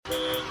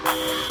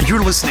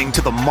You're listening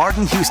to The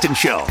Martin Houston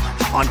Show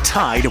on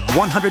Tide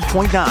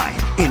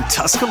 100.9 in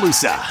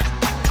Tuscaloosa.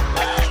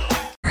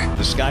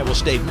 The sky will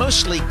stay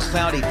mostly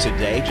cloudy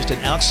today, just an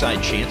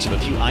outside chance of a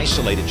few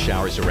isolated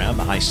showers around,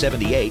 the high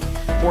 78.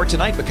 For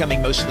tonight,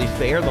 becoming mostly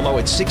fair, the low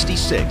at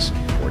 66.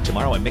 For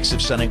tomorrow, a mix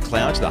of sun and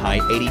clouds, the high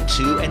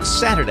 82. And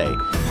Saturday,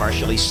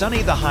 partially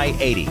sunny, the high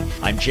 80.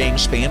 I'm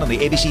James Spann on the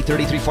ABC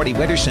 3340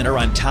 Weather Center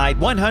on Tide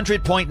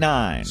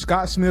 100.9.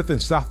 Scott Smith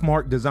and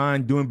Southmark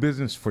Design, doing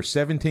business for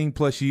 17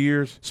 plus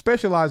years,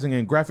 specializing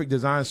in graphic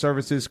design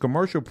services,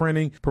 commercial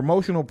printing,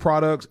 promotional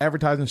products,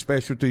 advertising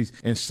specialties,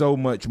 and so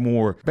much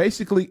more.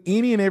 Basically,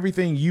 any and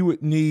everything you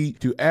would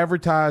need to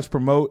advertise,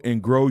 promote,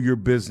 and grow your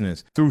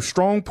business. Through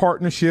strong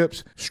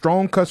partnerships,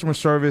 strong customer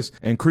service,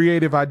 and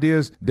creative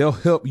ideas, they'll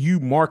help you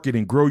market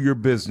and grow your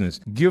business.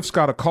 Give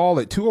Scott a call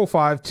at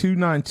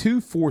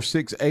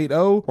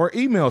 205-292-4680 or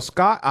email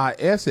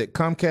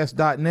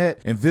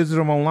scottis@comcast.net and visit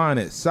them online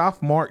at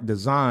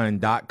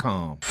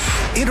southmarkdesign.com.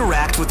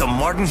 Interact with The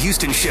Martin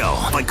Houston Show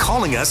by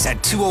calling us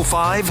at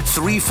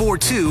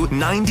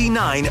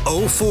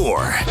 205-342-9904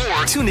 or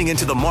tuning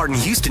into The Martin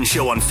Houston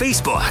Show on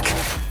Facebook.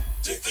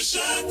 Take the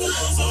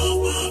shackles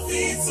off my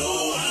feet so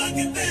I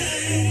can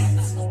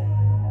dance.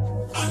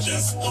 I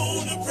just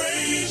wanna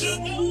praise you.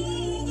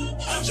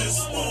 I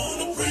just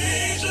wanna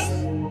praise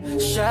you.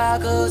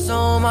 Shackles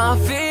on my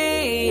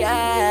feet,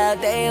 yeah,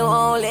 they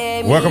won't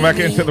let me. Welcome back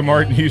into The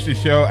Martin Houston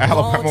Show.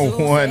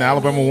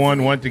 Alabama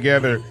won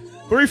together.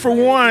 3 for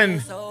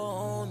 1.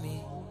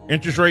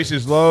 Interest rates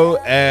is low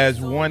as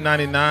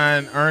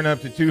 $199. Earn up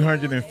to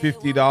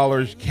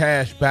 $250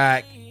 cash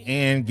back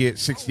and get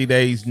 60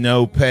 days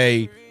no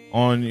pay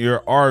on your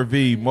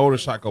RV,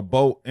 motorcycle,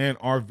 boat, and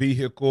our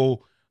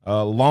vehicle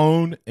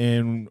loan.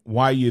 And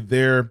while you're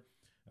there,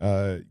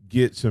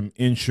 get some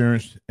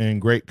insurance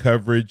and great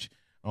coverage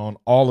on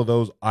all of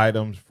those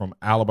items from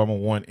Alabama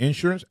One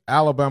Insurance.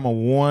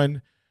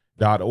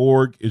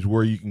 AlabamaOne.org is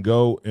where you can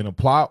go and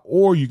apply,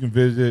 or you can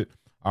visit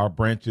our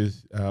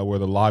branches where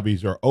the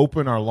lobbies are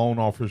open. Our loan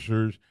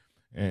officers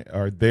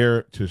are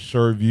there to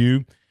serve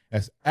you.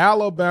 That's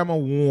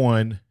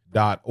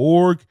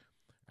AlabamaOne.org.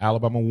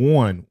 Alabama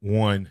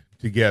One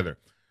together.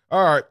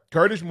 All right,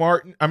 Curtis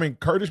Moore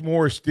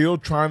is still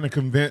trying to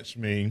convince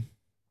me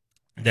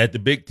that the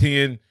Big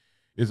Ten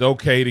is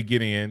okay to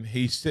get in.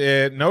 He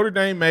said Notre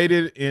Dame made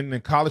it in the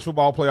college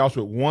football playoffs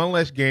with one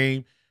less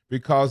game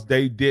because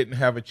they didn't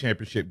have a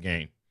championship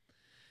game.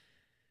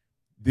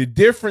 The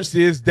difference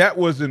is that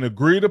was an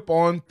agreed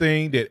upon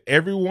thing that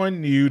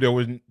everyone knew. There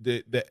was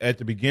at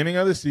the beginning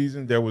of the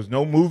season, there was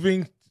no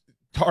moving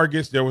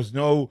targets. There was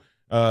no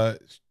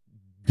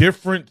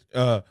different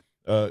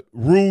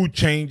rule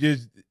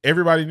changes.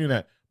 Everybody knew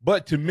that.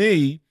 But to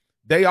me,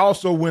 they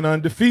also went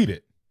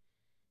undefeated,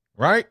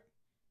 right?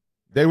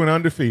 They went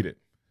undefeated.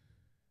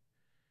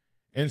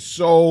 And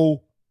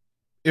so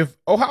if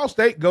Ohio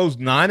State goes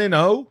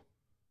 9-0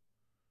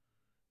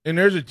 and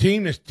there's a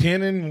team that's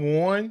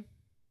 10-1,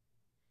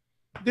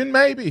 then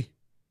maybe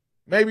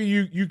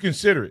you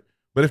consider it.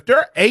 But if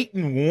they're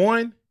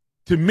 8-1,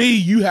 to me,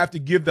 you have to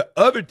give the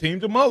other team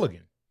the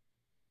mulligan.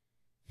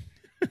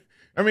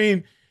 I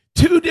mean,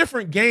 2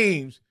 different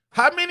games.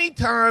 How many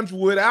times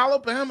would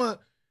Alabama?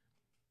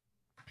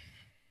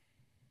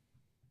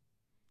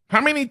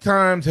 How many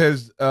times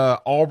has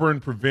Auburn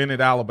prevented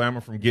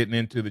Alabama from getting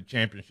into the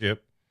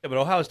championship? Yeah, but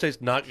Ohio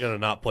State's not going to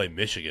not play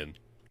Michigan.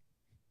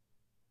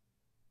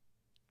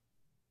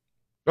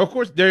 Of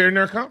course, they're in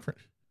their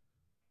conference.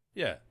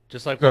 Yeah,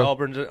 just like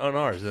Auburn's on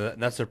ours,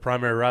 and that's their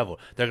primary rival.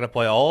 They're going to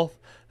play all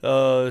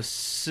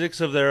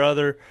 6 of their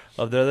other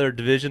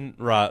division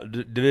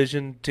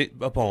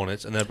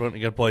opponents, and they're going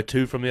to play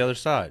 2 from the other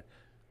side.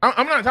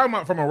 I'm not talking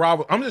about from a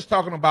rival. I'm just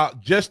talking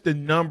about just the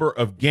number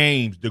of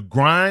games, the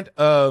grind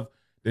of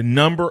the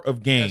number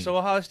of games. Yeah, so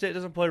Ohio State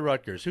doesn't play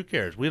Rutgers. Who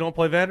cares? We don't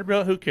play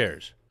Vanderbilt. Who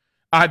cares?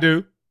 I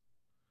do.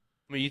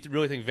 I mean, you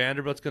really think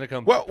Vanderbilt's going to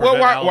come?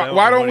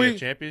 Why don't we a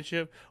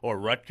championship, or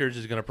Rutgers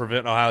is going to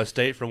prevent Ohio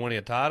State from winning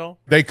a title?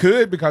 They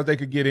could, because they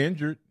could get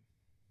injured.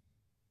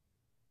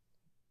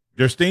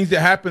 There's things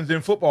that happens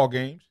in football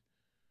games.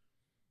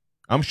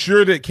 I'm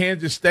sure that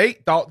Kansas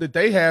State thought that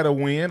they had a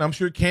win. I'm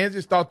sure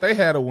Kansas thought they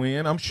had a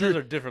win. I'm sure those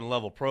are different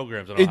level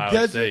programs in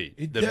Ohio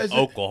State than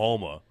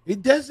Oklahoma.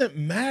 It doesn't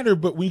matter,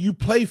 but when you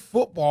play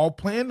football,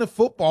 playing the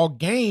football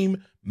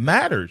game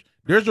matters.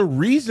 There's a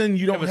reason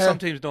you don't but some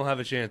teams don't have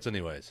a chance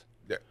anyways.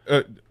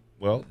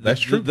 Well,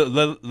 that's true. The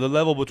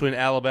level between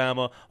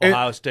Alabama,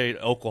 Ohio State,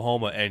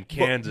 Oklahoma, and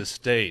Kansas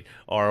State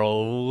are a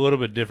little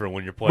bit different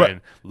when you're playing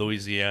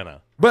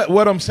Louisiana. But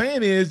what I'm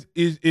saying is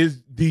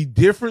the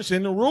difference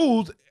in the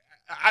rules.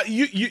 I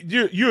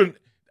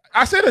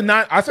said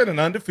an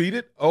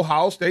undefeated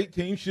Ohio State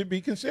team should be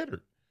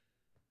considered.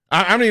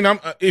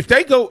 If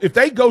they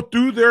go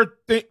through their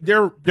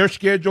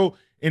schedule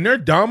and they're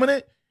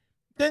dominant,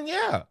 then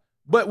yeah.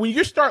 But when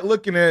you start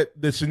looking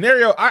at the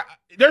scenario,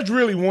 there's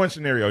really one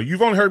scenario.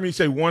 You've only heard me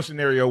say one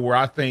scenario where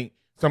I think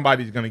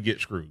somebody's going to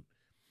get screwed.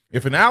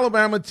 If an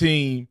Alabama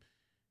team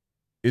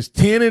is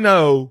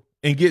 10-0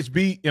 and gets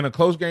beat in a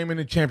close game in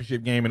the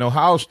championship game, and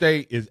Ohio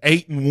State is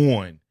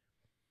 8-1.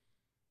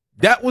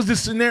 That was the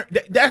scenario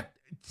that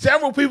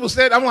several people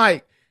said. I'm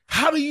like,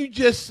 how do you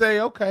just say,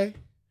 okay,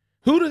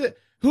 who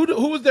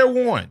was their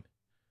one?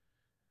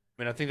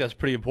 I mean, I think that's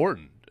pretty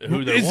important.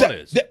 Who their one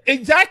is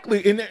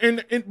exactly,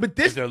 but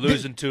this if they're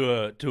losing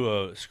to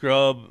a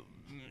scrub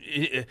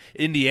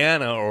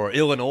Indiana or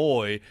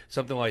Illinois,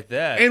 something like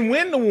that. And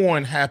when the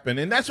one happened,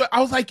 and that's what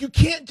I was like, you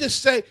can't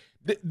just say.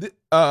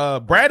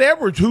 Brad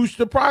Edwards, who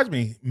surprised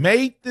me,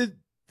 made the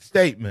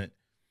statement: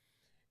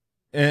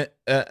 an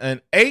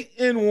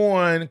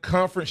 8-1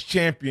 conference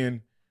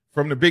champion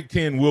from the Big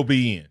Ten will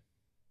be in.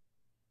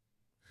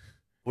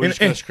 We're just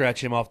going to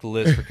scratch him off the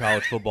list for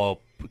college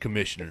football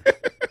commissioner.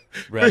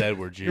 Brad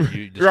Edwards, you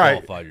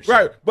disqualified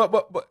yourself.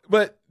 Right,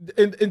 but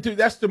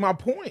that's to my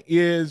point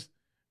is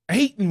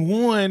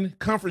 8-1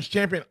 conference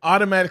champion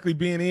automatically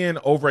being in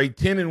over a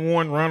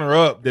 10-1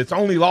 runner-up that's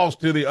only lost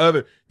to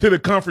the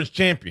conference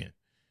champion.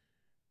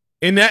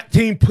 And that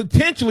team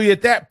potentially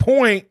at that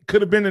point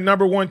could have been the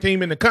number one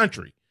team in the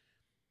country.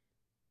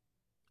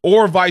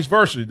 Or vice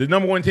versa. The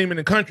number one team in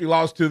the country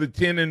lost to the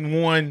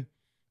 10-1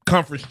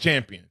 conference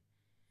champion.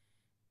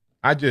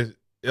 I just,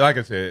 like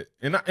I said,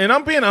 and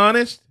I'm being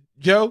honest,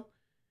 Joe,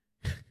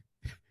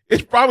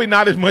 it's probably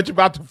not as much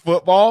about the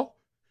football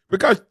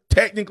because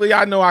technically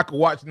I know I could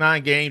watch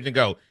 9 games and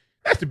go,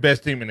 that's the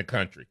best team in the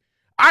country.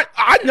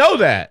 I know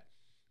that.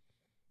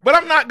 But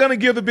I'm not going to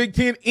give the Big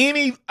Ten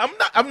any –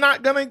 I'm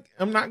not going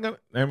to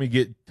 – let me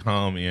get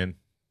Tom in.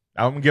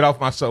 I'm going to get off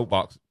my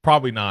soapbox.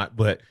 Probably not,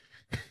 but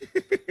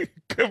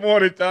good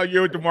morning, Tom.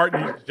 You're with the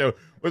Martin Houston Show.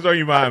 What's on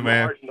your mind,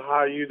 man? Martin, how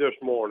are you this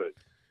morning?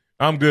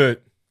 I'm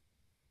good.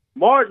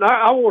 Martin,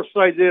 I want to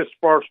say this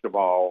first of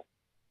all.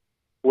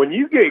 When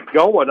you get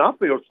going, I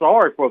feel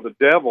sorry for the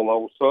devil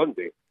on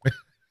Sunday.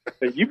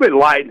 And you've been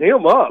lighting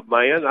him up,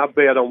 man, I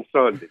bet, on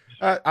Sundays.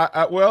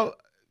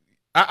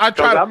 I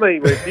try. I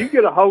mean, if you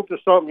get a hold of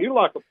something, you're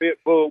like a pit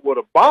bull with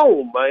a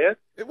bone, man.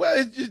 Well,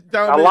 it's just.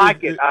 I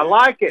like it.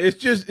 It's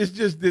just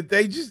that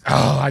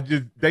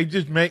they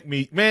just make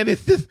me, man.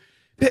 It's just.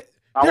 They're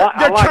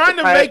trying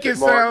to make it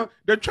sound.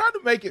 They're trying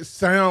to make it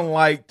sound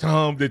like,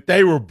 Tom, that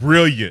they were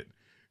brilliant,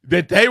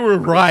 that they were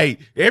right.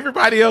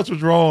 Everybody else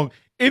was wrong,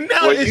 and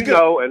now it's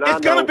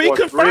going to be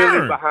confirmed.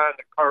 Really behind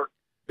the curtain.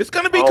 It's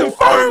going to be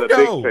confirmed,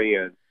 though. Big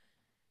Ten.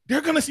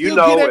 They're going to still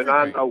get everything. And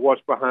I know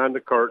what's behind the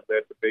curtain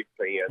at the Big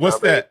Ten. What's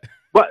that?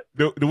 But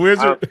the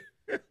Wizard.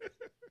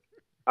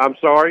 I'm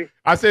sorry.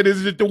 I said,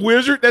 is it the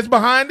Wizard that's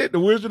behind it? The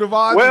Wizard of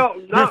Oz? Well,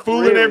 not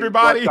fooling really,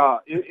 everybody.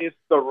 But, it's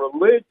the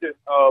religion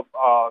of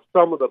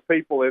some of the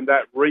people in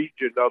that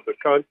region of the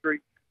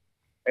country,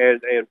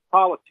 and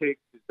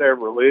politics is their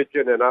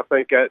religion. And I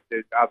think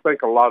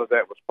a lot of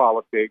that was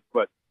politics.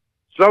 But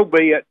so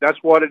be it. That's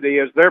what it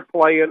is. They're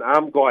playing.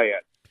 I'm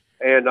glad.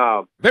 And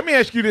let me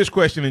ask you this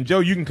question, and Joe,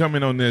 you can come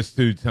in on this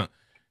too.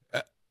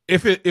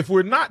 If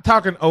we're not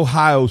talking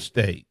Ohio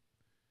State,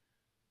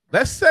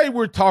 let's say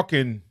we're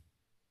talking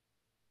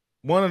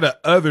one of the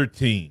other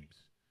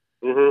teams.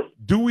 Mm-hmm.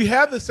 Do we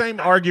have the same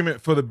argument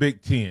for the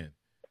Big Ten?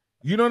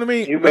 You know what I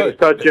mean? You mean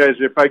such as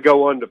if they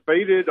go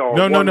undefeated or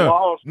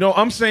loss? No,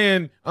 I'm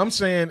saying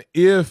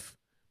if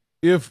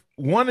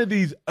one of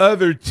these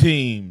other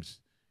teams,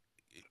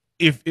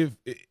 if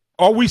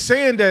are we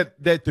saying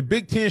that the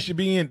Big Ten should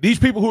be in? These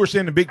people who are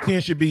saying the Big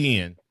Ten should be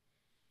in,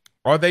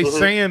 are they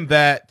saying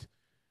that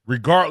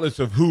regardless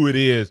of who it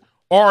is,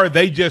 or are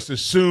they just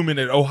assuming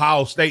that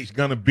Ohio State's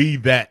going to be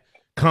that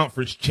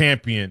conference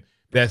champion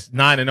that's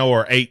 9-0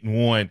 or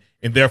 8-1,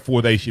 and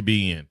therefore they should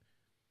be in?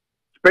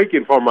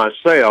 Speaking for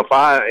myself,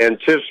 I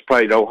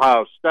anticipate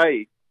Ohio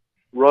State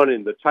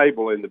running the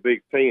table in the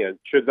Big Ten.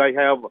 Should they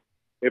have,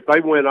 if they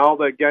win all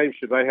their games,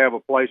 should they have a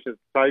place at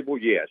the table?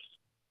 Yes.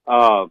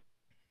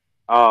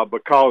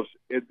 Because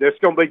there's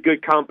going to be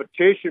good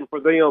competition for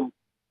them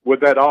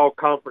with that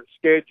all-conference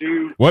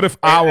schedule. What if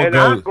Iowa goes?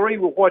 I agree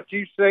with what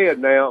you said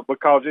now,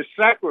 because it's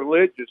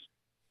sacrilegious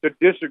to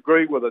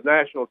disagree with a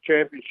national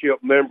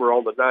championship member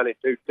on the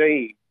 92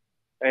 team.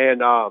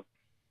 And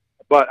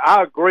but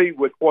I agree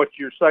with what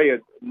you're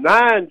saying.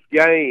 9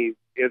 games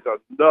is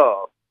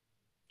enough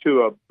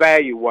to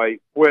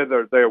evaluate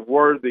whether they're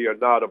worthy or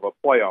not of a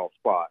playoff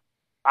spot.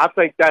 I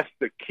think that's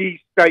the key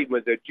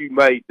statement that you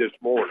made this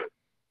morning.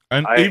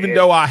 And even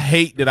though I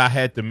hate that I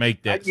had to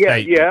make that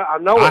statement. Yeah, I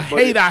know. I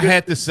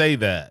had to say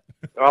that.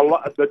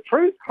 The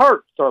truth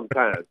hurts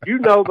sometimes. You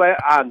know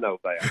that. I know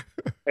that.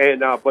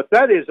 And but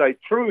that is a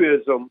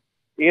truism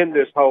in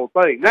this whole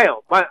thing.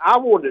 Now, I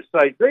want to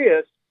say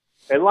this,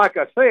 and like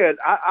I said,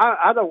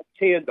 I don't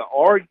tend to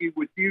argue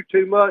with you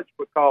too much,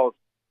 because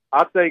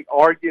I think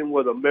arguing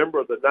with a member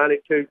of the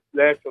 92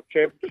 national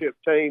championship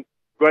team,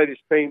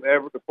 greatest team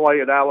ever to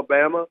play at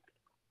Alabama,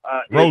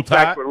 is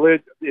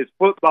sacrilege. It's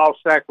football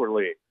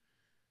sacrilege.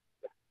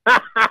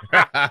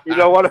 You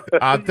know what?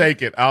 I'll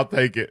take it.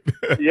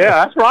 Yeah,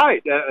 that's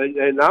right.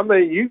 And I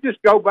mean, you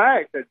just go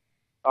back and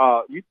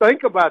you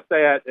think about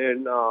that,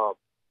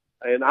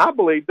 and I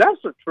believe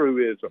that's a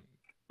truism.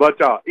 But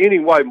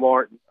anyway,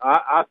 Martin,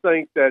 I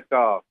think that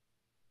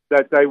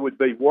that they would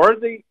be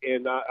worthy,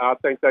 and I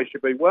think they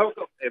should be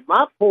welcome. And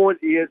my point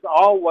is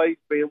always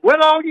been,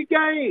 win all your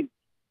games.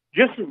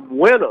 Just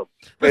win them.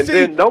 And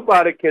then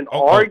nobody can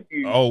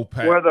argue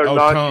whether or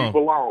not Tom, you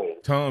belong.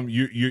 Tom,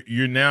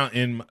 you're now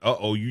in –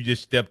 you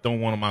just stepped on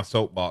one of my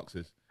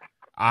soapboxes.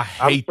 I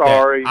hate I'm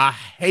sorry. that. I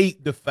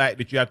hate the fact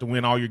that you have to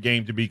win all your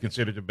games to be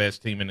considered the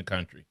best team in the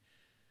country.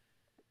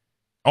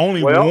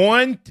 Only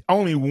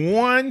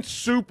one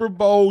Super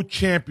Bowl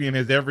champion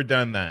has ever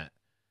done that.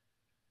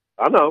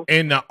 I know.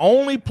 And the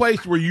only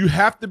place where you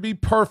have to be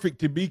perfect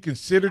to be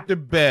considered the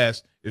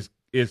best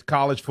is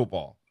college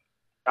football.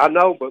 I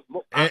know, but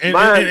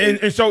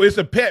and so it's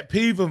a pet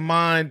peeve of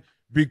mine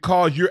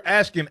because you're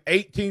asking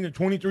 18 to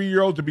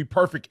 23-year-olds to be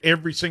perfect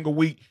every single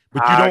week,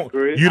 but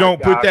you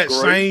don't put that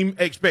same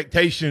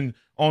expectation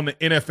on the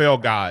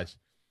NFL guys.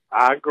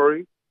 I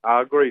agree.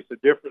 It's a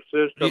different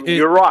system.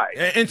 You're right.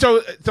 And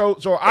so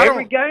I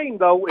every game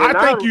though.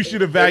 I think you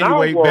should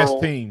evaluate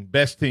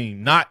best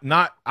team. Not.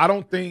 I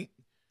don't think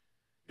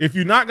if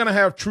you're not going to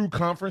have true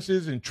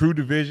conferences and true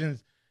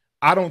divisions,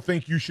 I don't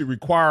think you should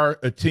require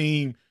a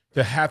team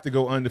to have to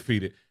go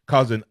undefeated,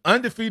 because an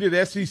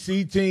undefeated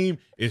SEC team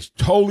is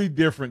totally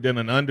different than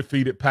an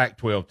undefeated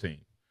Pac-12 team.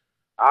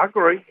 I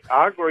agree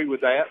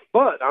with that.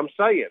 But I'm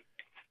saying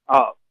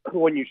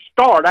when you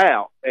start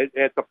out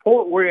at the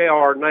point where we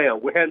are now,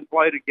 we hadn't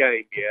played a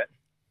game yet,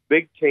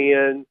 Big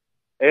Ten,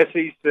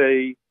 SEC,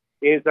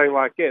 anything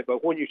like that.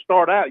 But when you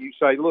start out, you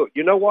say, look,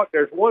 you know what?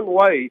 There's one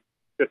way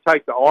to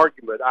take the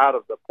argument out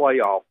of the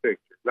playoff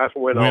picture. That's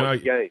when all the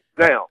games.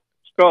 Now,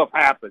 stuff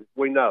happens.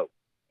 We know.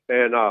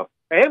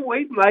 And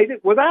we've made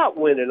it without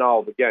winning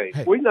all the games.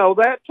 Hey, we know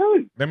that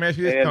too. Let me ask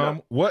you this,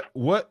 Tom.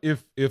 What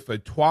if a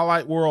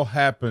Twilight World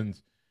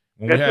happens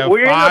when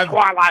we're in a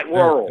Twilight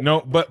World?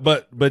 No, but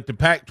the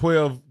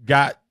Pac-12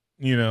 got,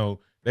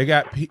 they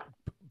got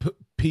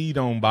peed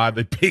on by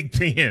the Big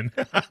Ten.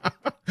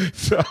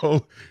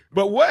 So,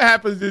 but what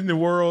happens in the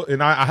world,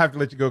 and I have to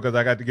let you go because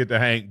I got to get to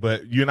Hank,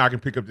 but you and I can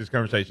pick up this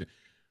conversation.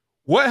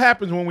 What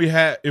happens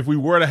if we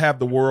were to have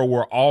the world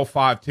where all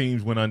 5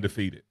 teams went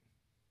undefeated?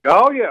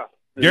 Oh, yeah.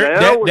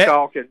 Now we're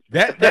talking.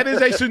 That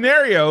is a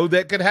scenario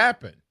that could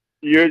happen.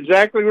 You're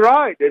exactly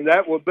right, and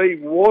that would be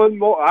one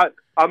more.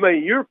 I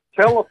mean, your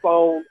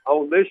telephone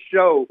on this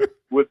show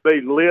would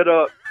be lit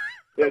up.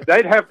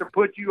 They'd have to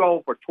put you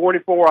on for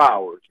 24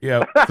 hours.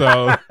 Yeah.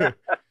 So,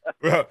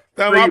 well,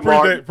 Tom, I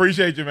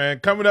appreciate you,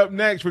 man. Coming up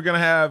next, we're going to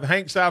have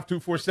Hank South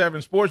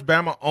 247 Sports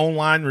Bama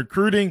Online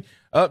Recruiting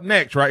up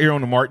next right here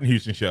on the Martin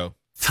Houston Show.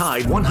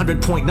 Tide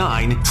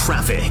 100.9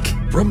 traffic.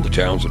 From the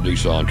Townsend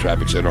Nissan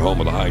Traffic Center,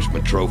 home of the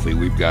Heisman Trophy,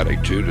 we've got a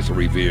 2 to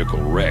 3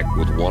 vehicle wreck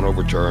with one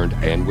overturned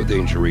and with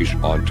injuries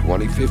on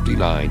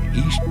 2059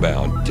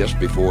 eastbound just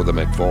before the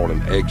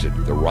McFarland exit.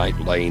 The right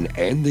lane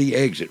and the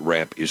exit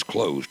ramp is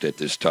closed at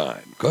this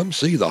time. Come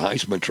see the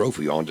Heisman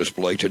Trophy on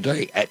display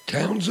today at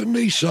Townsend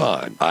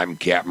Nissan. I'm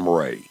Captain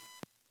Ray.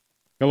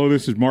 Hello,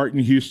 this is Martin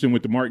Houston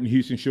with the Martin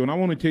Houston Show, and I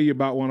want to tell you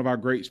about one of our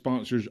great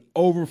sponsors,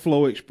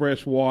 Overflow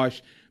Express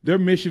Wash. Their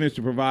mission is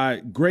to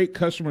provide great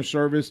customer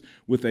service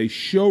with a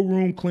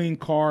showroom clean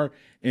car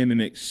and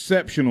an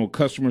exceptional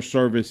customer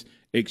service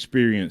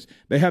experience.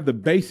 They have the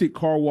basic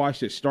car wash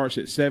that starts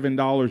at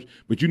 $7,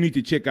 but you need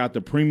to check out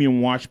the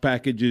premium wash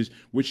packages,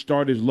 which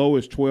start as low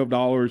as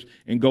 $12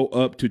 and go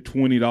up to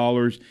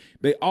 $20.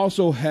 They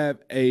also have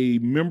a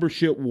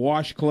membership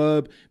wash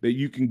club that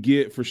you can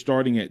get for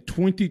starting at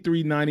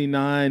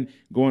 $23.99,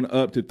 going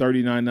up to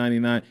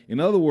 $39.99. In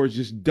other words,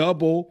 just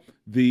double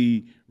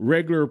the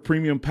regular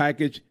premium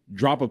package,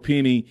 drop a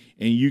penny,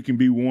 and you can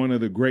be one of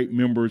the great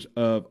members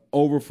of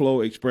Overflow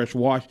Express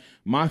Wash.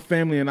 My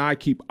family and I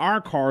keep our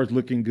cars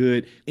looking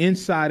good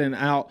inside and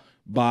out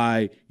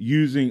by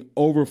using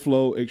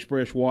Overflow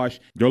Express Wash.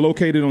 They're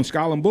located on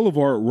Skyland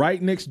Boulevard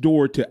right next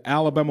door to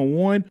Alabama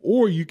 1,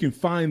 or you can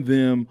find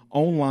them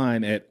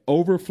online at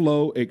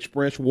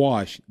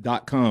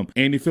overflowexpresswash.com.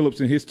 Andy Phillips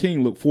and his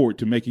team look forward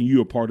to making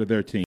you a part of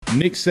their team.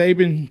 Nick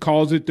Saban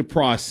calls it the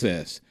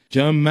process.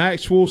 John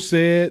Maxwell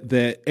said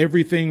that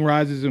everything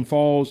rises and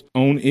falls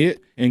on it.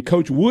 And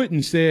Coach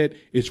Wooden said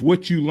it's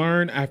what you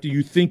learn after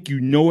you think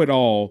you know it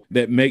all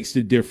that makes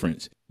the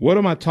difference. What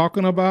am I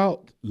talking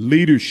about?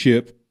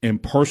 Leadership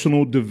and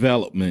personal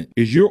development.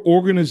 Is your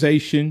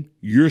organization,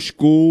 your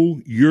school,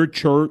 your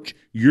church,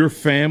 your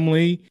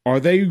family,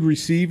 are they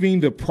receiving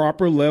the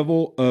proper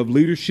level of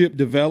leadership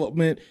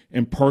development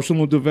and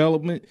personal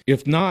development?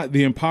 If not,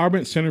 the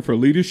Empowerment Center for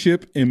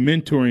Leadership and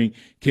Mentoring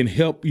can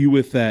help you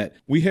with that.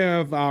 We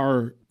have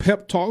our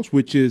Pep Talks,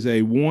 which is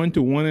a 1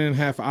 to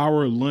 1.5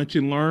 hour lunch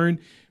and learn,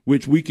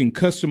 which we can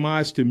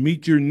customize to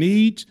meet your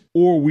needs,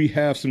 or we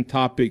have some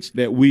topics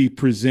that we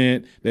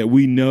present that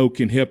we know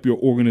can help your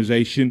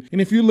organization.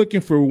 And if you're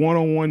looking for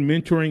one-on-one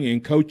mentoring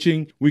and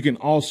coaching, we can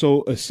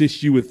also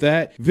assist you with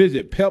that.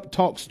 Visit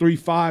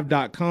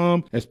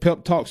peptalks35.com. That's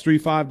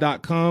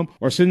peptalks35.com,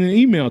 or send an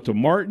email to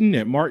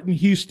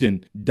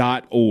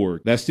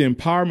martin@martinhouston.org. That's the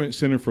Empowerment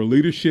Center for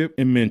Leadership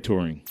and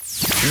Mentoring.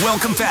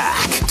 Welcome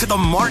back to the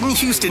Martin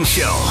Houston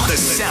Show, the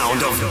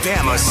sound of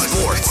Bama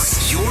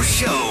sports. Your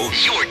show,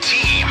 your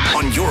team.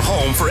 on your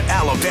home for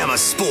Alabama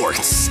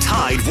sports.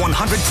 Tide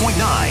 100.9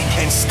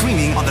 and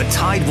streaming on the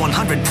Tide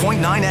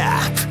 100.9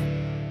 app.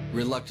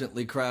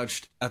 Reluctantly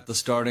crouched at the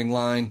starting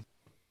line.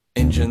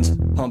 Engines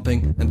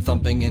pumping and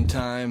thumping in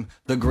time.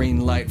 The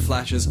green light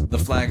flashes, the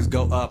flags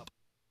go up.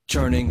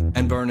 Churning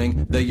and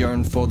burning, they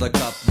yearn for the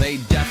cup. They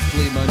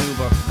deftly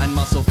maneuver and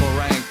muscle for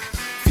rank.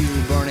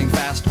 Fuel burning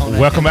fast on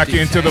Welcome back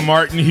into the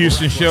Martin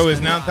Houston Show. It's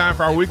now time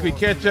for our weekly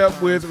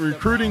catch-up with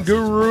recruiting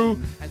guru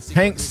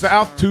Hank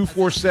South,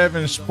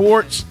 247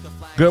 Sports.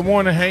 Good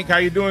morning, Hank. How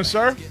you doing,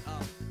 sir?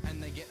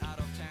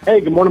 Hey,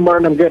 good morning,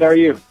 Martin. I'm good. How are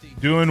you?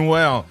 Doing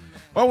well.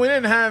 Well, we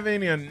didn't have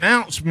any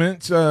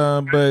announcements,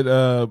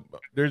 but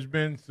there's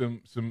been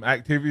some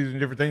activities and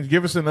different things.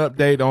 Give us an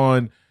update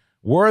on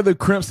where the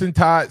Crimson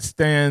Tide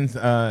stands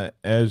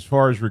as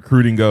far as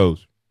recruiting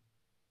goes.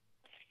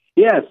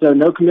 Yeah, so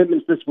no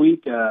commitments this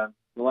week. The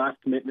last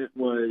commitment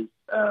was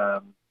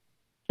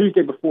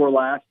Tuesday before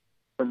last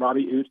from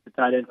Robbie Oots, the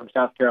tight end from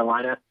South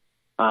Carolina.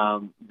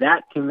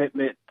 That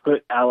commitment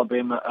put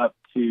Alabama up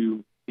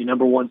to the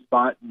number one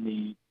spot in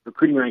the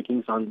recruiting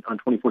rankings on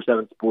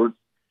 24/7 Sports.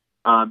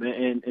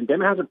 And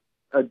Bama has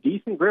a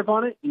decent grip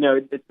on it.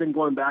 It's been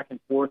going back and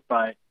forth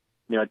by,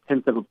 a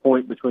tenth of a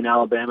point between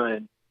Alabama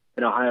and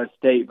Ohio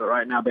State. But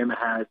right now, Bama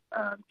has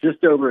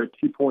just over a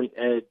 2-point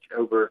edge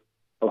over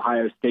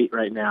Ohio State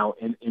right now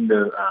in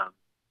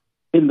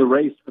the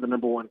race for the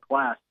number one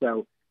class.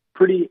 So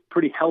pretty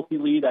healthy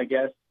lead, I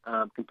guess,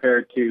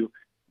 compared to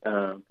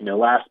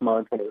last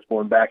month when it was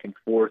going back and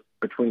forth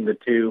between the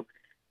two.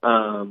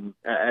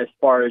 As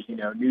far as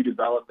new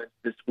developments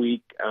this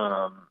week,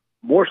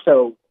 more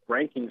so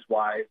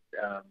rankings-wise,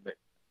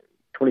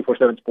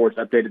 24/7 Sports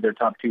updated their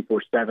top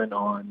 247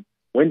 on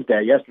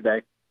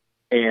yesterday,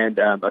 and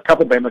a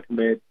couple Bama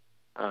commits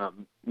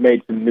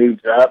made some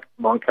moves up.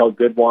 Monkel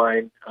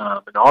Goodwine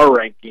in our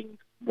rankings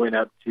went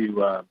up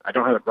to, I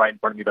don't have it right in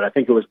front of me, but I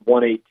think it was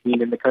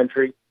 118 in the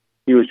country.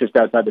 He was just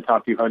outside the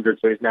top 200,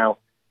 so he's now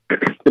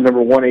the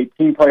number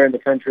 118 player in the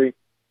country.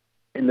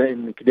 In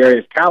the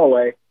Kadarius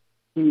Callaway,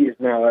 he is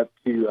now up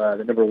to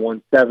the number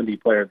 170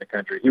 player in the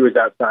country. He was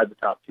outside the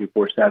top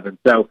 247.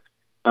 So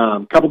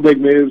a couple big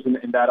moves, and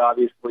that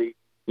obviously,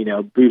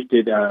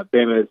 boosted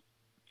Bama's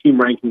team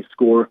ranking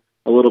score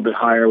a little bit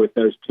higher with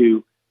those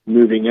two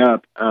moving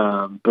up.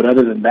 But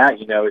other than that,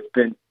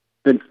 it's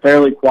been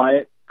fairly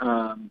quiet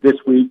this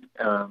week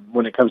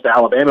when it comes to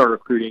Alabama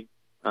recruiting.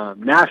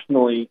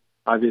 Nationally,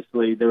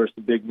 obviously, there was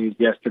some big news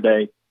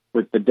yesterday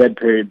with the dead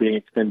period being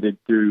extended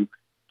through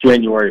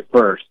January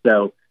 1st.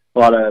 So a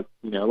lot of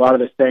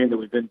the same that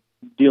we've been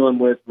dealing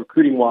with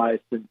recruiting wise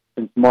since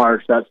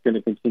March, that's going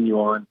to continue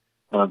on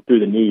through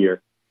the new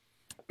year.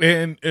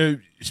 And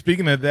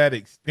speaking of that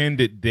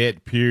extended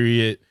dead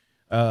period,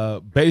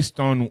 based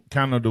on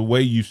kind of the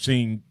way you've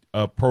seen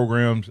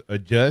programs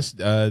adjust,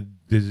 does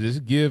this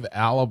give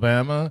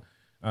Alabama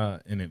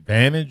an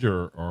advantage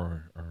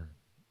or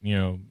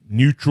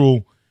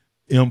neutral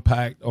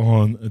impact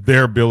on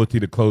their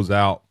ability to close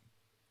out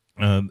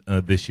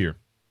this year?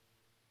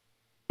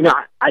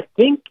 I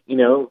think,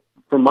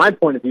 from my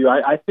point of view,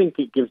 I think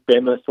it gives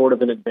Bama sort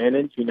of an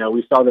advantage.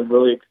 We saw them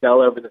really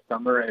excel over the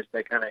summer as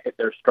they kind of hit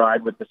their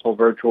stride with this whole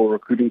virtual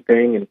recruiting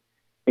thing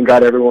and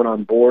got everyone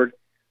on board.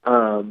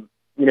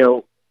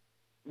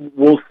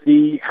 We'll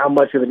see how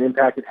much of an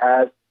impact it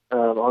has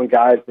on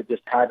guys that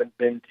just haven't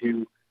been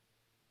to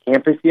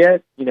campus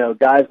yet.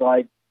 Guys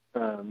like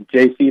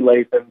J.C.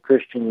 Latham,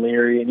 Christian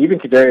Leary, and even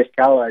Kadarius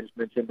Callaway, I just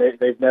mentioned,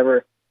 they've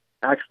never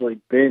actually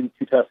been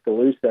to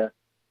Tuscaloosa.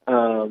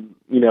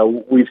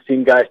 We've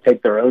seen guys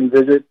take their own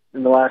visits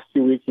in the last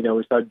 2 weeks.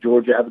 We saw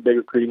Georgia have a big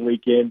recruiting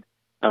weekend,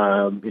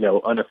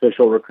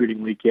 unofficial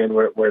recruiting weekend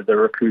where the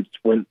recruits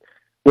went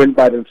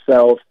by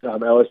themselves.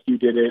 LSU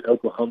did it.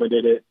 Oklahoma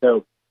did it.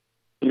 So,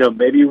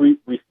 maybe we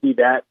see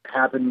that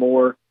happen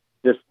more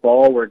this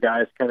fall where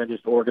guys kind of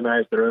just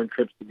organize their own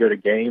trips to go to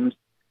games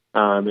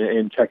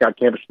and check out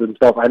campus for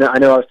themselves. I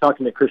know I was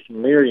talking to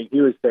Christian Leary, and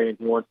he was saying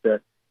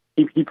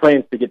he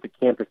plans to get to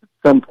campus at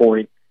some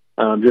point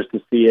just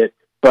to see it.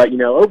 But,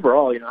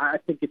 overall, I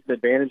think it's an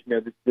advantage.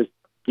 This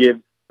gives,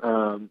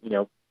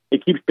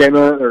 it keeps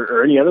Bama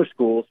or any other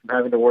schools from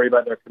having to worry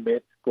about their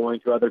commits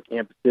going to other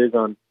campuses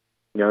on,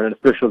 an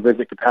official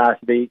visit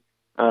capacity.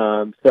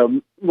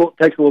 So it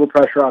takes a little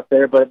pressure off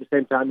there. But at the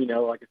same time,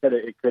 like I said,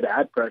 it could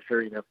add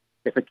pressure.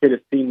 If a kid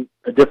has seen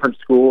a different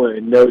school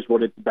and knows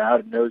what it's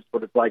about and knows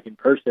what it's like in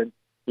person,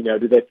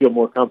 do they feel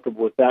more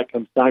comfortable with that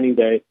come signing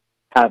day,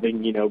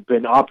 having,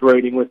 been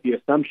operating with the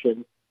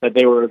assumption that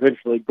they were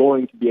eventually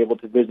going to be able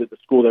to visit the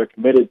school they're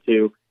committed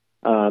to.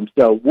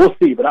 So we'll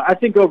see. But I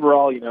think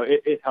overall,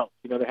 it helps.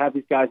 They have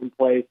these guys in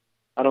place.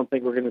 I don't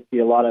think we're going to see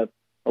a lot of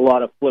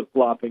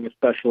flip-flopping,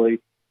 especially,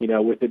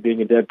 with it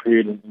being a dead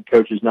period and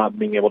coaches not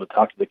being able to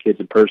talk to the kids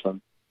in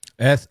person.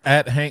 That's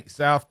at Hank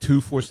South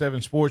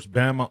 247 Sports,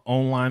 Bama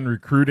Online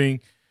Recruiting,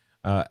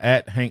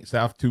 at Hank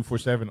South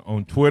 247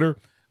 on Twitter.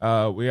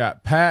 We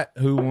got Pat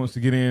who wants to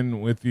get in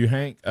with you,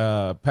 Hank.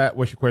 Pat,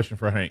 what's your question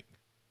for Hank?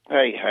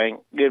 Hey,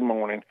 Hank. Good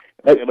morning.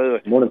 Hey,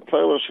 morning.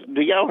 Fellas,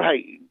 do y'all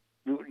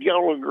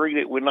y'all agree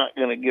that we're not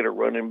going to get a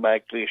running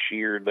back this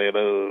year and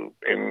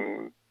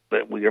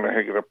that we're going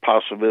to have a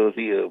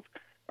possibility of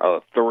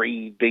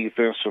 3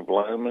 defensive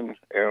linemen?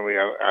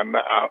 I mean,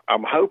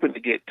 I'm hoping to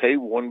get 2,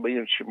 one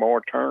being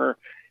Shamar Turner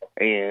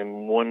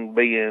and one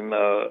being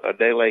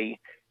Adele.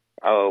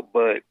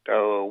 But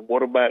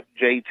what about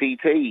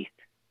JTT?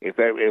 If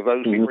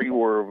those 3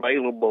 were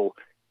available,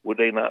 would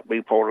they not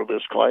be part of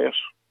this class?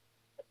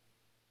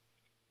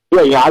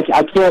 Yeah,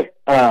 I can't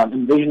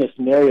envision a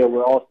scenario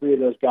where all 3 of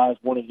those guys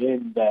wanted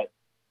in that,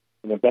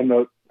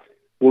 Bama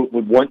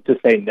would want to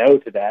say no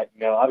to that.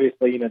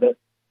 Obviously,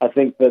 I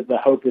think that the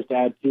hope is to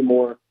add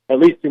at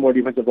least 2 more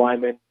defensive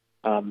linemen.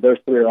 Those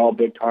 3 are all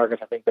big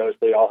targets. I think those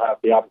 3 all have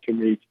the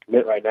opportunity to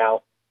commit right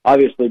now.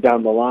 Obviously,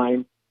 down the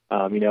line,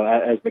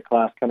 as the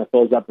class kind of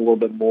fills up a little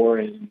bit more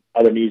and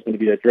other needs need to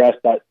be addressed,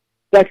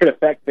 that could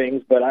affect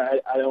things. But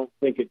I don't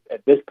think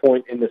at this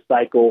point in the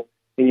cycle,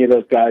 any of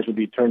those guys would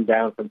be turned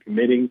down from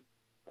committing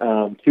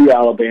to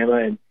Alabama.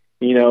 And,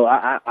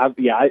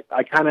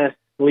 I kind of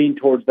lean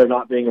towards there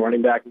not being a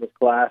running back in this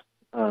class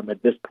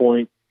at this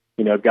point.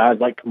 Guys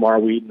like Kamar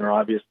Wheaton are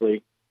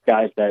obviously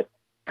guys that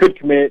could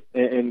commit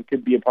and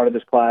could be a part of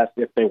this class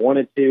if they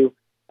wanted to.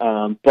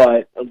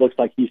 But it looks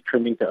like he's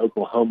trimming to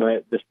Oklahoma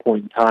at this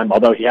point in time,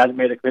 although he hasn't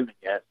made a commitment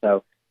yet.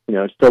 So,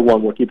 it's still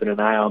one we're keeping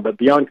an eye on. But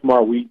beyond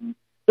Kamar Wheaton,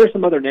 there's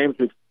some other names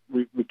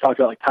we've talked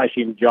about, like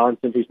Tysheem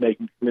Johnson, who's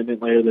making a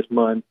commitment later this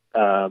month.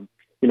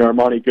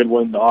 Armani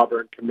Goodwin, the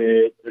Auburn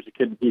commit. There's a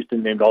kid in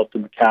Houston named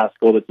Alton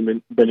McCaskill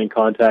that's been in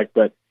contact.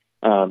 But,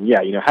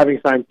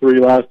 having signed 3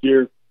 last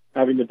year,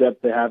 having the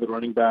depth they have at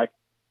running back,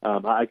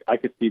 I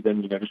could see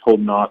them, just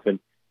holding off and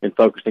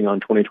focusing on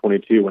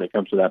 2022 when it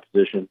comes to that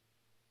position.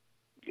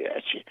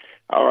 Gotcha.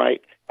 All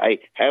right. Hey,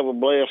 have a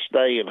blessed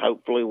day, and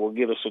hopefully we'll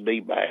get us a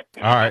D back.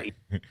 All right.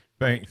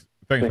 Thanks,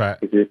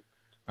 Pat.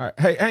 All right.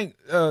 Hey, Hank,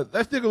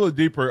 let's dig a little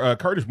deeper.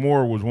 Curtis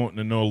Moore was wanting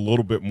to know a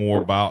little bit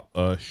more about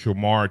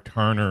Shamar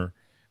Turner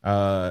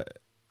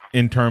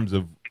in terms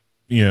of,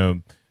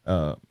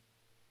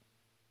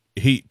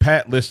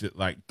 Pat listed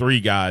like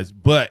 3 guys,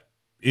 but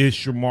is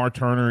Shamar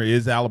Turner,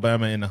 is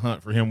Alabama in the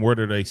hunt for him? Where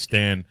do they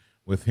stand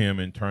with him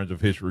in terms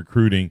of his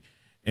recruiting?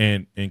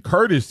 And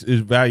Curtis'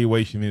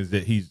 evaluation is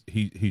that he's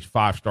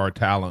 5-star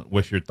talent.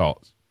 What's your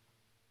thoughts?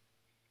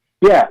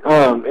 Yeah,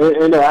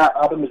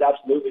 Alabama is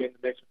absolutely in the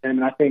mix with him,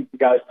 and I think the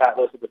guys Pat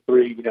listed the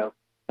 3,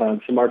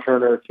 Shamar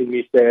Turner,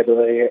 Timmy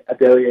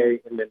Adelie,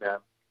 and then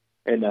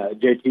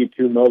JT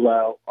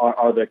Tuimoloau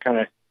are the kind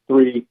of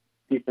 3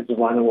 defensive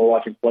linemen we're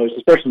watching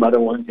closely. There's some other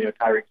ones,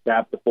 Tyreek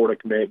Sapp, the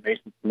Florida commit,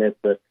 Mason Smith,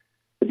 the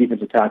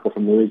defensive tackle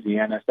from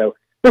Louisiana. So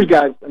there's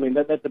guys,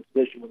 that's a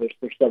position where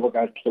there's several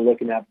guys we're still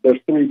looking at. Those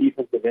 3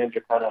 defensive ends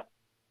are kind of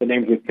the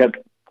names we've kept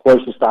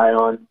closest eye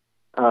on.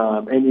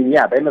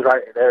 Bama's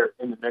right there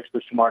in the mix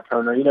with Shamar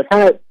Turner.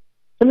 Kind of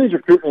some of these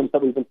recruitments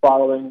that we've been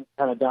following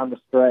kind of down the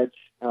stretch,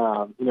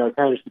 it kind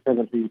of just depends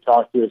on who you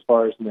talk to as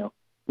far as, you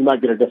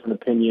might get a different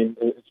opinion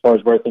as far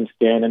as where things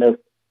stand. I know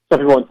some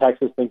people in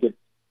Texas think it's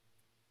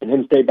an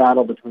in-state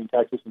battle between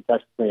Texas and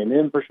Texas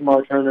A&M for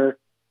Shamar Turner.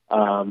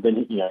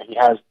 Then he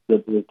has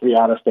the 3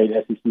 out-of-state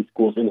SEC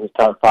schools in his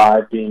top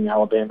 5, being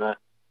Alabama,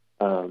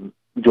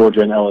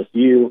 Georgia, and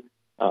LSU.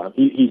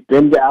 He's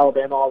been to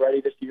Alabama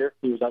already this year.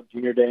 He was on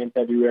Junior Day in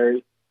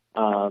February,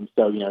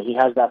 so he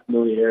has that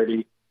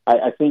familiarity.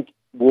 I think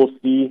we'll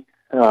see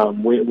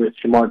with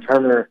Shamar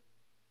Turner.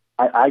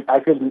 I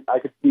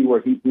could see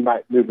where he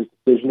might move his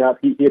decision up.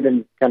 He had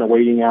been kind of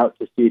waiting out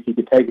to see if he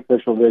could take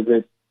official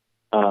visits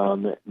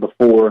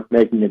before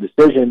making a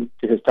decision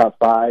to his top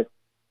 5.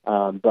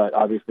 But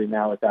obviously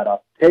now with that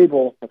off the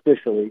table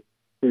officially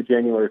through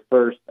January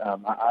 1st,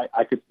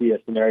 I could see a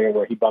scenario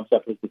where he bumps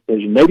up his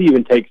decision, maybe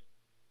even takes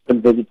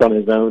some visits on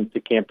his own to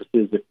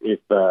campuses if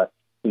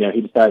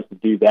he decides to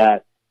do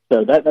that.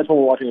 So that's what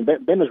we're watching.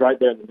 Bama's right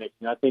there in the mix.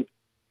 I think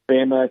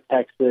Bama,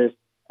 Texas,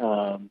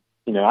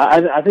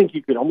 I think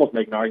you could almost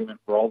make an argument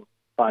for all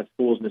 5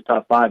 schools in his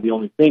top 5. The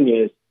only thing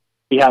is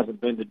he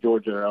hasn't been to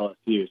Georgia or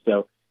LSU.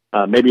 So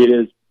maybe it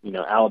is,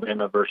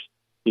 Alabama versus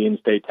the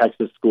in-state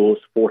Texas schools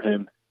for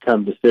him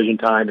come decision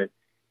time. And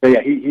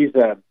he's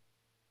a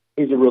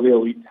really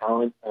elite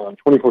talent.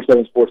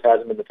 24/7 Sports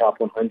has him in the top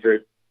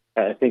 100.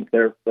 I think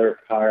they're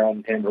higher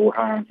on him, or we're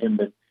higher on him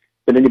than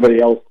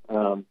anybody else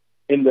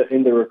in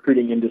the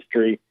recruiting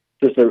industry.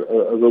 Just a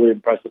really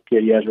impressive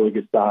kid. He has really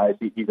good size.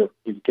 He's a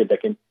kid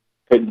that can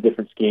fit into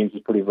different schemes.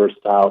 He's pretty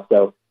versatile.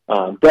 So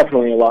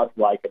definitely a lot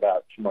to like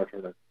about Shamar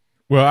Turner.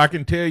 Well, I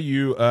can tell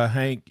you,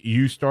 Hank,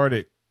 you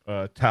started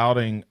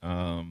touting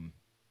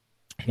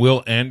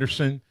Will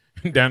Anderson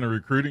down the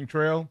recruiting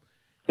trail,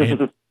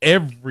 and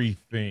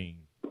everything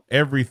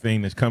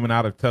that's coming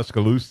out of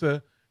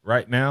Tuscaloosa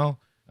right now,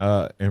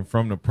 and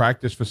from the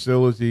practice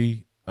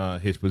facility,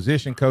 his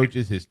position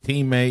coaches, his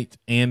teammates,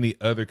 and the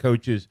other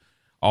coaches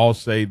all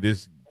say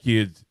this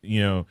kid's,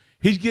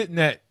 he's getting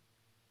that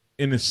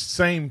in the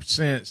same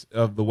sense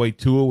of the way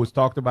Tua was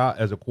talked about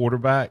as a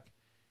quarterback.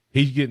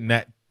 He's getting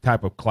that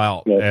type of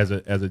clout as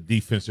a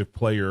defensive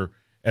player,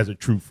 as a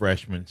true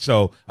freshman.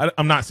 So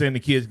I'm not saying the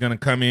kid's going to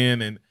come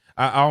in, and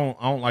I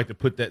don't like to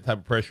put that type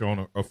of pressure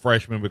on a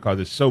freshman because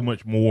there's so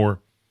much more,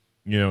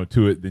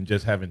 to it than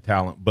just having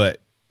talent.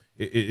 But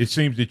it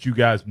seems that you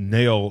guys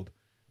nailed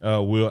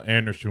Will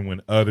Anderson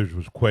when others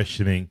was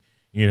questioning,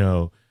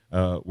 was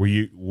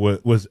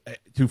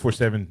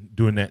 247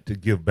 doing that to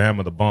give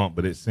Bama the bump?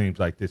 But it seems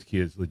like this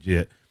kid's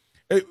legit.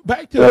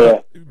 Back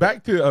to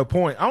a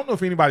point. I don't know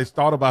if anybody's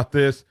thought about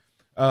this.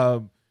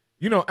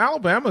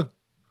 Alabama,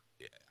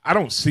 I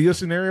don't see a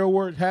scenario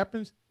where it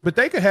happens, but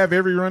they could have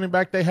every running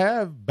back they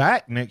have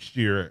back next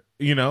year.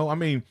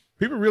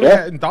 People really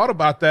hadn't thought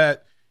about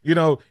that,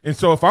 And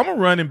so if I'm a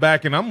running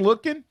back and I'm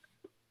looking,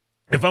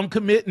 if I'm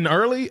committing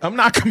early, I'm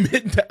not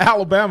committing to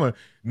Alabama.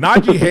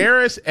 Najee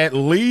Harris at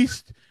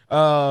least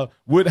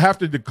would have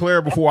to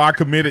declare before I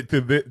committed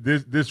to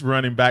this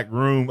running back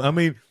room.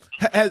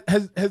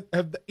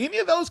 Have any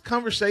of those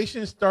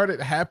conversations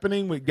started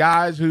happening with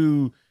guys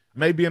who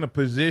may be in a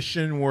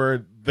position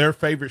where their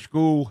favorite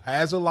school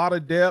has a lot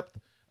of depth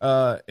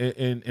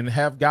and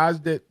have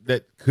guys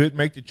that could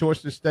make the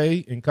choice to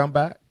stay and come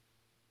back?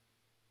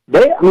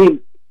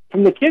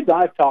 From the kids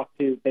I've talked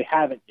to, they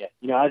haven't yet.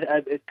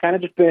 It's kind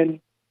of just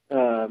been,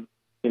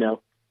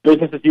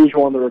 business as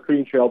usual on the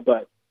recruiting trail.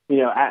 But,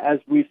 as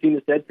we've seen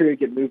the Ed period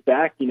get moved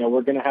back,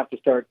 we're going to have to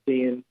start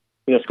seeing,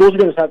 schools are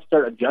going to have to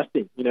start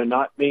adjusting,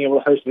 not being able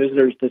to host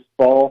visitors this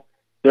fall.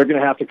 They're going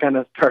to have to kind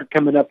of start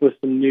coming up with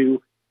some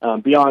new,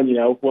 beyond,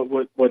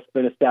 what's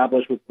been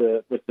established with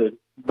the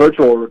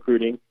virtual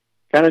recruiting,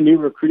 kind of new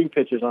recruiting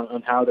pitches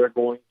on how they're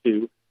going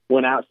to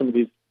win out some of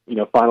these,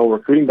 final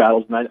recruiting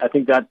battles. And I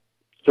think that's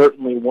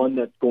certainly one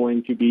that's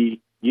going to be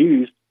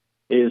used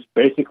is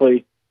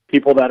basically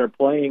people that are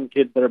playing,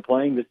 kids that are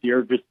playing this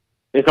year. Just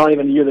it's not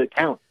even a year that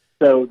counts.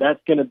 So that's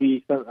going to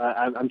be,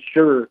 I'm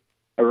sure,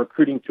 a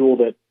recruiting tool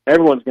that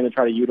everyone's going to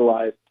try to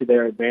utilize to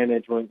their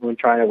advantage when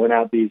trying to win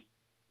out these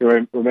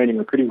remaining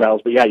recruiting battles.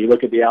 But yeah, you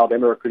look at the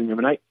Alabama recruiting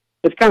room, and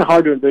it's kind of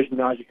hard to envision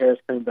Najee Harris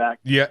coming back.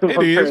 Yeah,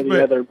 it is.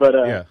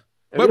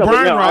 But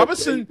Brian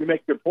Robinson, you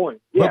make a good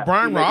point. But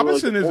Brian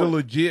Robinson is a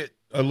legit.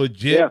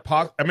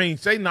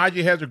 Say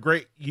Najee has a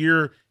great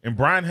year and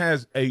Brian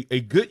has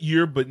a good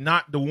year, but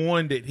not the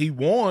one that he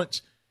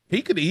wants.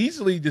 He could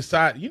easily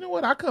decide, you know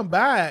what, I come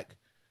back,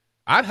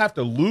 I'd have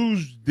to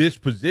lose this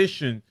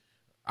position.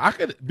 I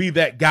could be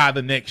that guy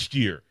the next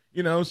year,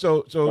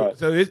 So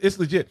it's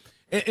legit.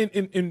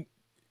 And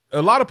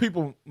a lot of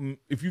people,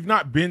 if you've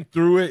not been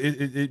through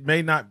it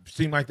may not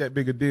seem like that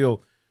big a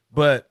deal.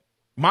 But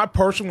my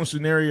personal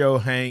scenario,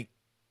 Hank,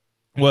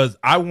 was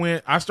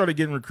I started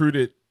getting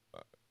recruited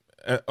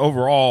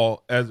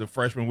overall as a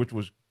freshman, which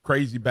was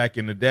crazy back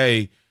in the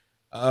day.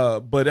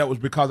 But that was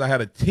because I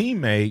had a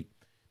teammate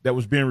that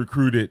was being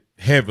recruited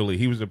heavily.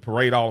 He was a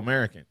parade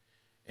All-American.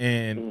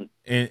 And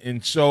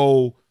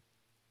so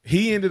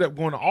he ended up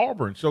going to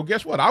Auburn. So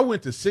guess what? I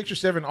went to 6 or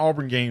 7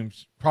 Auburn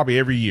games probably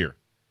every year.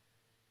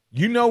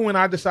 When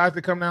I decided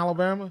to come to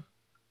Alabama?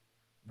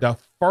 The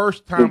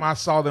first time I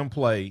saw them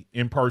play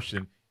in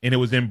person, and it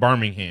was in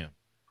Birmingham.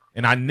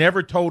 And I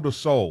never told a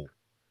soul.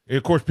 And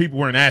of course, people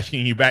weren't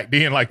asking you back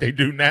then like they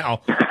do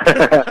now.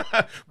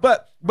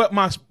 But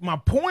my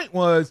point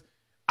was,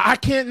 I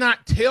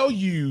cannot tell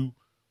you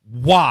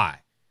why.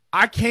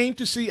 I came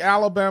to see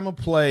Alabama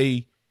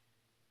play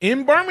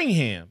in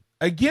Birmingham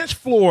against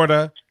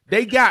Florida.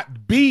 They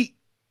got beat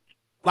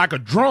like a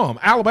drum.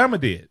 Alabama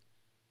did.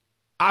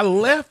 I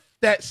left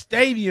that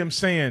stadium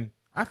saying,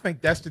 I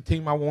think that's the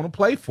team I want to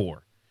play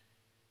for.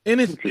 And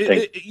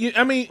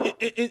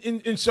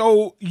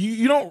so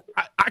you don't,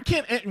 I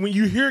can't, when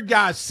you hear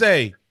guys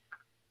say,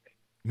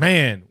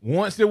 man,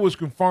 once it was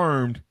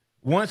confirmed,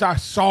 once I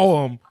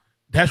saw them,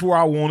 that's where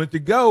I wanted to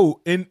go.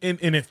 And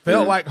it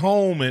felt like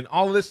home and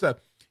all of this stuff.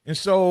 And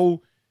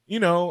so,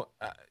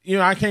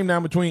 I came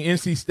down between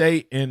NC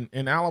State and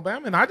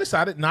Alabama, and I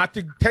decided not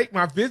to take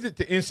my visit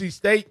to NC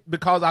State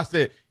because I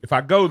said, if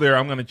I go there,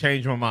 I'm going to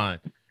change my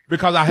mind.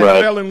 Because I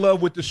had fell in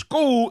love with the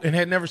school and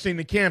had never seen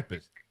the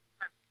campus.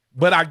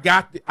 But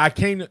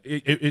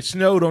it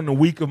snowed on the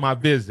week of my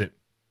visit.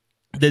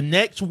 The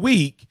next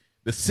week,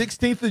 the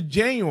 16th of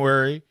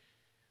January,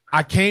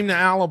 I came to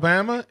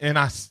Alabama, and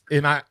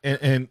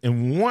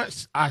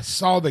once I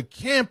saw the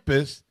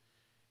campus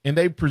and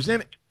they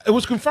presented, it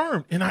was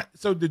confirmed. And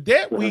so the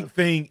dead week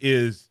thing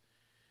is,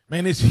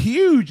 man, it's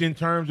huge in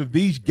terms of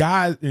these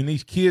guys and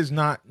these kids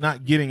not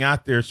getting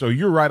out there. So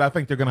you're right. I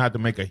think they're going to have to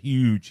make a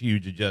huge,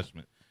 huge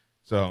adjustment.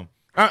 So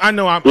I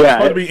know I'm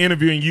supposed to be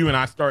interviewing you and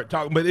I start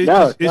talking, but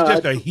it's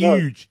just a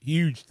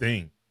huge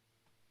thing.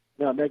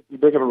 No, you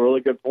bring up a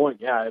really good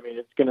point. Yeah,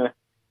 it's going to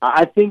 –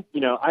 I think,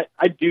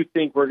 I do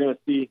think we're going to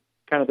see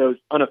kind of those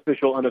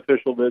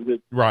unofficial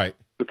visits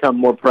become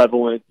more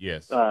prevalent.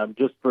 Yes.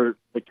 Just for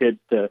the kids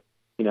to,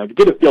 to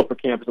get a feel for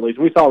campus at least.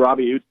 We saw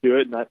Robbie Utes do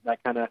it, and that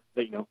kind of,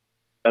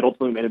 that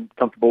ultimately made him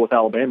comfortable with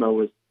Alabama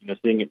was,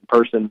 seeing it in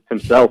person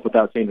himself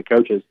without seeing the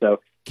coaches. So,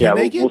 Can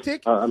they get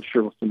tickets? I'm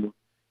sure we'll see.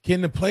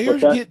 Can the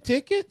players get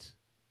tickets?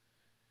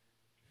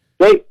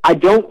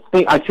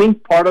 I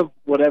think part of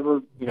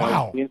whatever the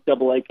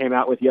NCAA came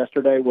out with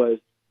yesterday was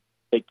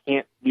they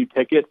can't do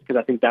tickets because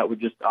I think that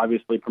would just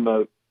obviously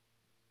promote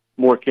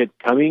more kids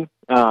coming.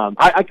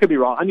 I could be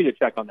wrong. I need to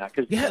check on that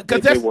because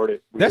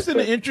that's an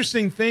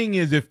interesting thing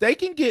is if they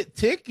can get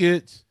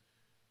tickets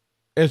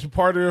as a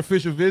part of their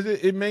official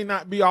visit, it may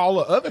not be all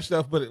the other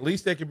stuff, but at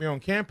least they can be on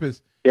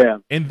campus. Yeah,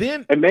 and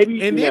then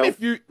if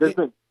you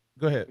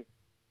go ahead.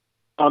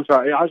 I'm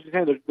sorry. I was just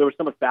saying there was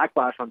so much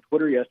backlash on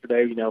Twitter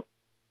yesterday.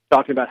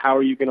 Talking about how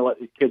are you going to let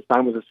these kids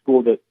sign with a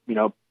school that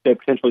they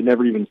potentially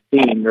never even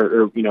seen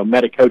or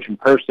met a coach in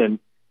person.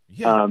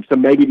 Yeah. So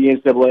maybe the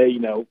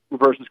NCAA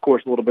reverses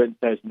course a little bit and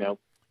says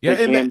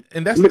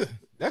and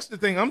that's the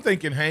thing I'm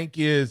thinking, Hank,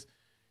 is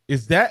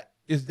that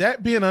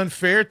being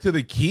unfair to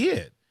the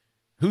kid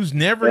who's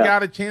never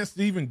got a chance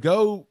to even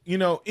go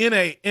in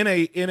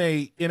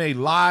a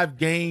live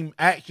game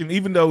action,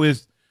 even though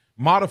it's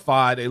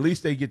modified, at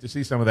least they get to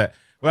see some of that.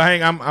 Well,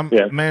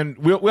 Hank, man,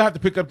 we'll have to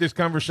pick up this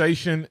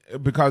conversation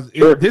because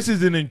this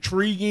is an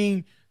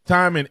intriguing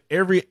time in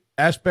every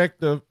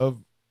aspect of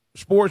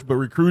sports, but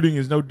recruiting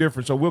is no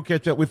different. So we'll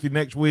catch up with you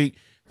next week.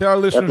 Tell our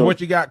listeners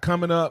what you got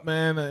coming up,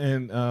 man,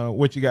 and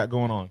what you got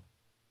going on.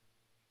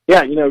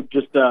 Yeah,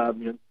 just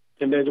 10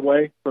 days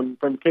away from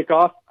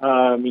kickoff.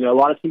 A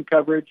lot of team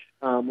coverage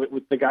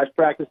with the guys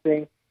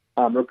practicing,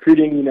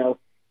 recruiting.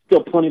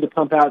 Still plenty to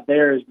pump out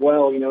there as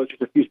well. It's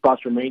just a few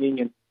spots remaining,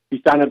 and if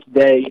you sign up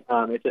today,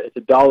 it's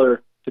 $1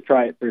 to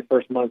try it for your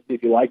first month, see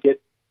if you like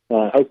it.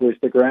 Hopefully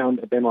stick around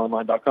at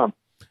BamaOnline.com.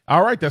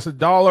 All right, that's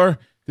 $1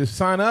 to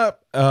sign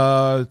up.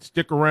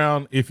 Stick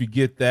around if you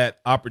get that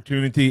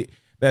opportunity.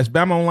 That's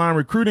Bama Online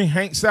Recruiting.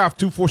 Hank South,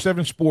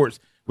 247 Sports.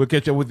 We'll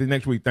catch up with you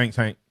next week. Thanks,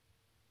 Hank.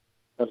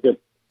 That's good.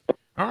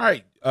 All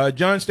right,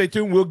 John, stay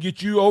tuned. We'll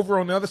get you over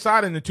on the other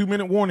side in the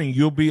 2-minute warning.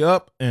 You'll be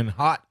up and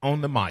hot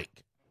on the mic.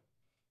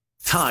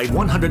 Tide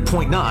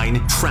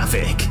 100.9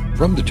 traffic.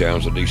 From the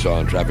Townsend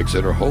Nissan Traffic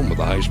Center, home of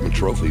the Heisman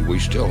Trophy, we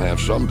still have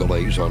some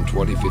delays on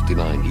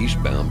 2059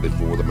 eastbound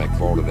before the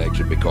McFarland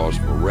exit because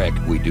of a wreck.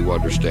 We do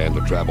understand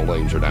the travel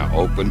lanes are now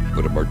open,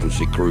 but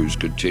emergency crews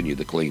continue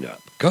the cleanup.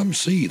 Come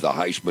see the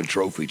Heisman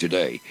Trophy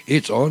today.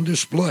 It's on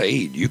display.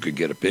 You can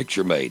get a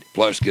picture made,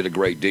 plus get a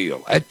great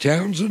deal at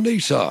Townsend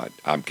Nissan.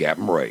 I'm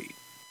Captain Ray.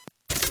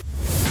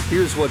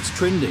 Here's what's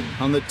trending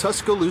on the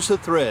Tuscaloosa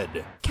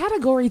thread.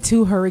 Category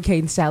 2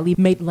 Hurricane Sally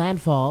made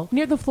landfall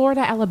near the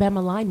Florida-Alabama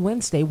line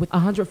Wednesday with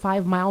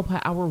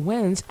 105-mile-per-hour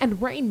winds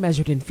and rain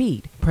measured in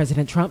feet.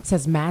 President Trump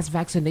says mass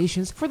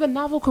vaccinations for the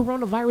novel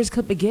coronavirus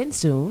could begin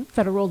soon.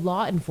 Federal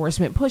law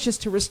enforcement pushes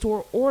to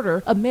restore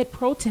order amid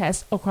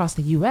protests across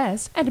the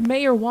U.S. And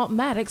Mayor Walt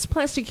Maddox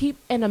plans to keep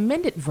an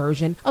amended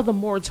version of the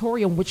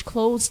moratorium which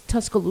closed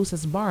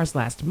Tuscaloosa's bars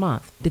last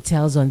month.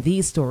 Details on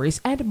these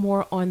stories and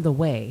more on the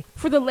way.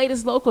 For the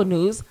latest local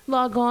news,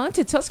 log on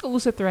to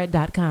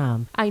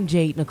TuscaloosaThread.com. I'm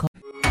Jade Nicole.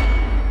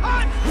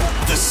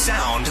 The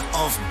sound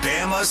of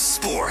Bama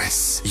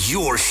sports.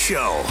 Your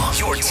show,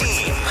 your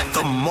team.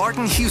 The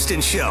Martin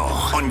Houston Show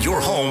on your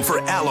home for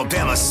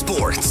Alabama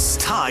sports.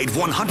 Tide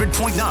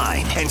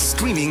 100.9 and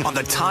streaming on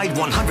the Tide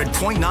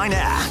 100.9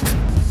 app.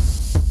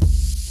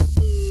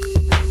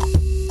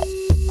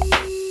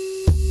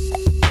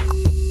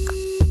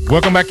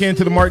 Welcome back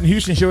into the Martin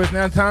Houston Show. It's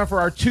now time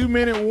for our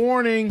 2-minute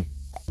warning.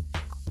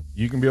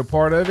 You can be a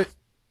part of it.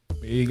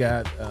 We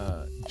got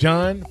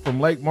John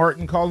from Lake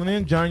Martin calling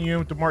in. John, you're in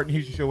with the Martin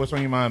Houston Show. What's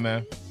on your mind,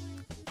 man?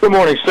 Good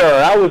morning,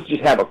 sir. I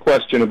just have a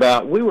question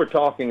about, we were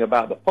talking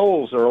about the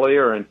polls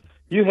earlier, and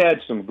you had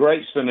some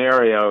great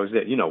scenarios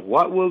that,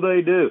 what will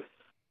they do?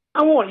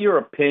 I want your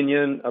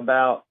opinion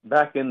about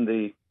back in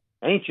the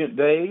ancient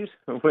days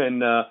when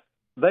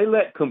they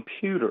let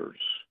computers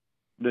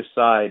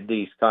decide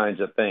these kinds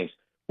of things.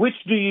 Which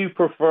do you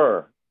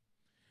prefer?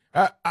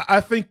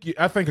 I think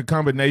a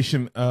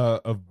combination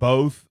of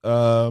both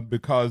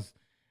because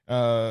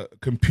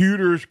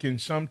computers can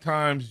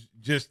sometimes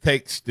just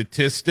take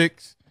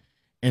statistics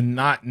and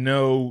not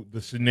know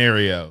the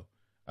scenario.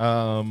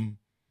 And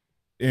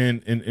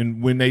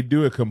when they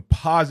do a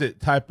composite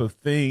type of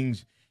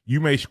things, you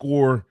may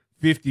score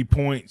 50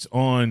 points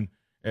on,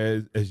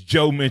 as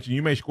Joe mentioned,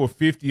 you may score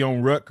 50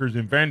 on Rutgers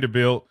and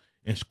Vanderbilt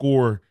and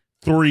score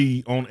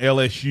 3 on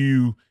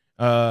LSU,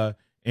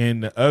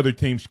 and the other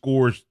team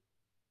scores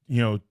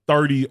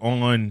 30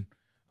 on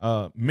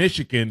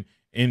Michigan,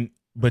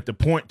 but the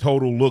point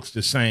total looks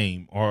the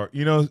same, or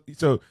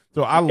so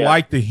I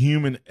like the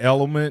human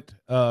element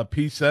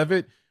piece of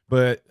it,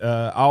 but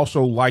I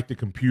also like the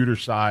computer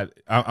side.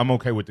 I'm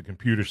okay with the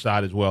computer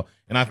side as well,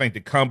 and I think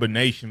the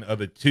combination of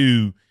the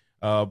two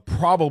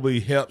probably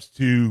helps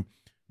to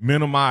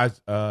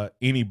minimize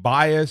any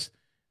bias.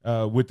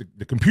 With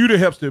the computer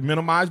helps to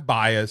minimize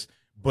bias,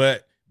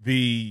 but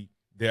the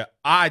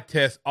eye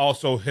test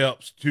also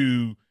helps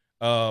to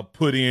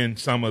put in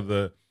some of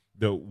the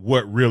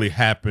what really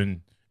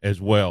happened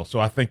as well. So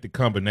I think the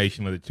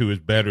combination of the two is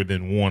better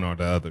than one or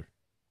the other.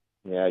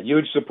 Yeah, you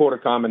would support a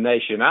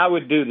combination. I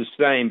would do the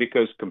same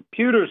because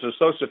computers are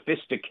so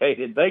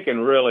sophisticated.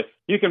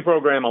 You can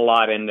program a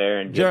lot in there.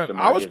 And get some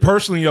I was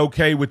personally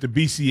okay with the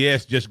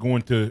BCS just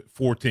going to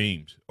 4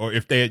 teams, or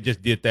if they had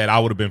just did that, I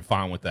would have been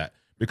fine with that.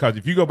 Because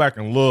if you go back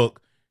and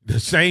look, the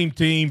same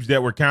teams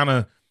that were kind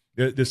of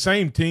the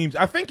same teams.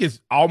 I think it's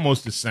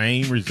almost the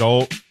same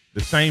result.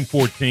 The same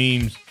 4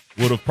 teams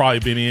would have probably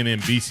been in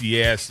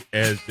BCS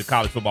as the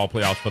college football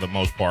playoffs for the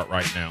most part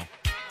right now.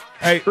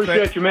 Hey,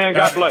 appreciate you, man.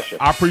 God bless you.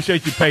 I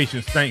appreciate your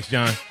patience. Thanks,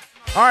 John.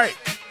 All right.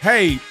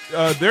 Hey,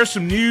 there's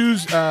some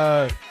news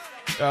that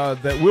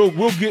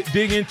we'll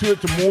dig into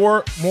it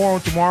more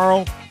on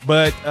tomorrow.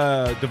 But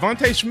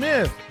Devontae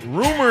Smith,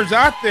 rumors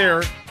out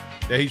there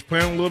that he's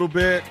playing a little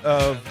bit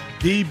of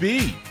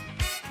DB.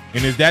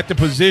 And is that the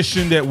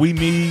position that we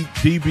need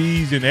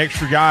DBs and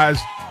extra guys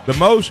the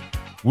most?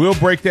 We'll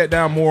break that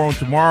down more on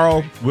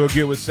tomorrow. We'll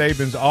get with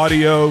Saban's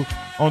audio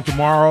on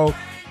tomorrow.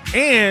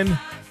 And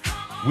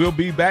we'll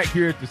be back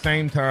here at the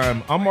same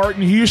time. I'm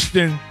Martin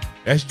Houston.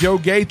 That's Joe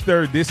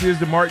Gaither. This is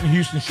the Martin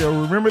Houston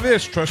Show. Remember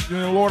this, trust in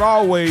the Lord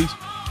always.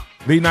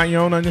 Lean not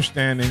your own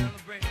understanding.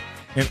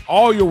 In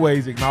all your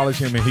ways, acknowledge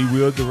him, and he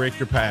will direct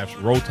your paths.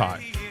 Roll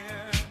Tide.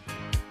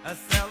 A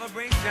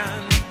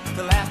celebration.